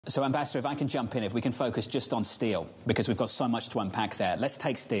So, Ambassador, if I can jump in, if we can focus just on steel, because we've got so much to unpack there. Let's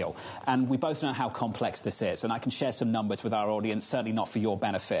take steel. And we both know how complex this is, and I can share some numbers with our audience, certainly not for your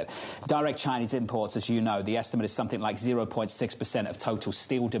benefit. Direct Chinese imports, as you know, the estimate is something like 0.6% of total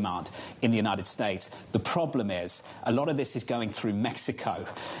steel demand in the United States. The problem is a lot of this is going through Mexico.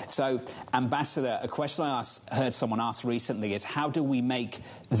 So, Ambassador, a question I heard someone ask recently is, how do we make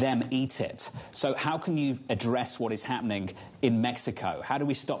them eat it? So how can you address what is happening in Mexico? How do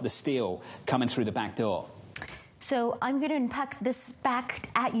we stop the steel coming through the back door? So I'm going to unpack this back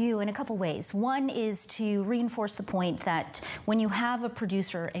at you in a couple ways. One is to reinforce the point that when you have a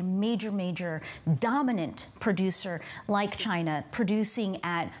producer, a major dominant producer like China, producing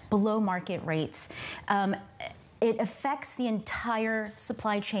at below market rates, it affects the entire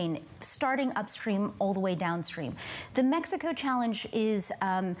supply chain, starting upstream all the way downstream. The Mexico challenge is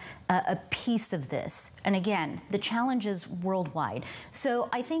a piece of this. And again, the challenge is worldwide. So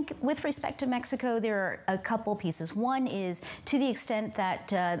I think with respect to Mexico, there are a couple pieces. One is to the extent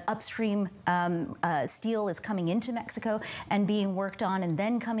that upstream steel is coming into Mexico and being worked on and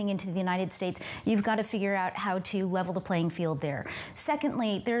then coming into the United States, you've got to figure out how to level the playing field there.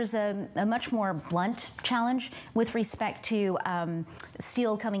 Secondly, there's a much more blunt challenge with respect to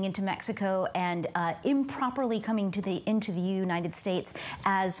steel coming into Mexico and improperly coming into the United States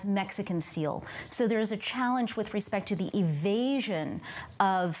as Mexican steel. So there's a challenge with respect to the evasion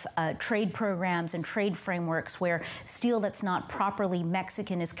of trade programs and trade frameworks where steel that's not properly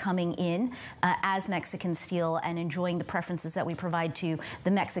Mexican is coming in as Mexican steel and enjoying the preferences that we provide to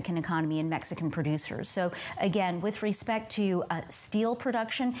the Mexican economy and Mexican producers. So again, with respect to steel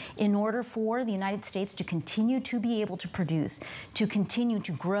production, in order for the United States to continue to be able to produce, to continue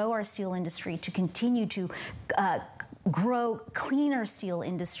to grow our steel industry, to continue to grow cleaner steel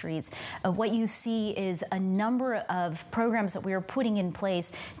industries, what you see is a number of programs that we are putting in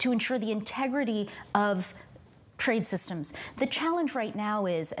place to ensure the integrity of trade systems. The challenge right now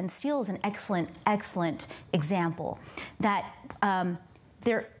is, and steel is an excellent example, that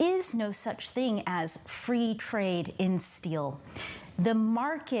there is no such thing as free trade in steel. The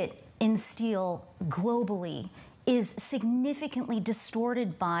market in steel globally is significantly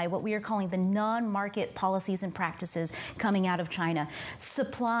distorted by what we are calling the non-market policies and practices coming out of China.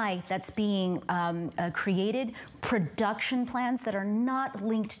 Supply that's being created, production plans that are not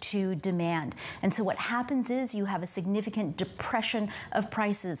linked to demand. And so what happens is you have a significant depression of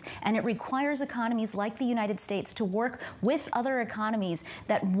prices, and it requires economies like the United States to work with other economies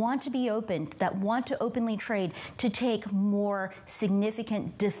that want to be opened, that want to openly trade, to take more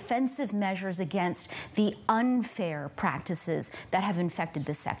significant defensive measures against the unfair practices that have infected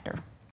this sector.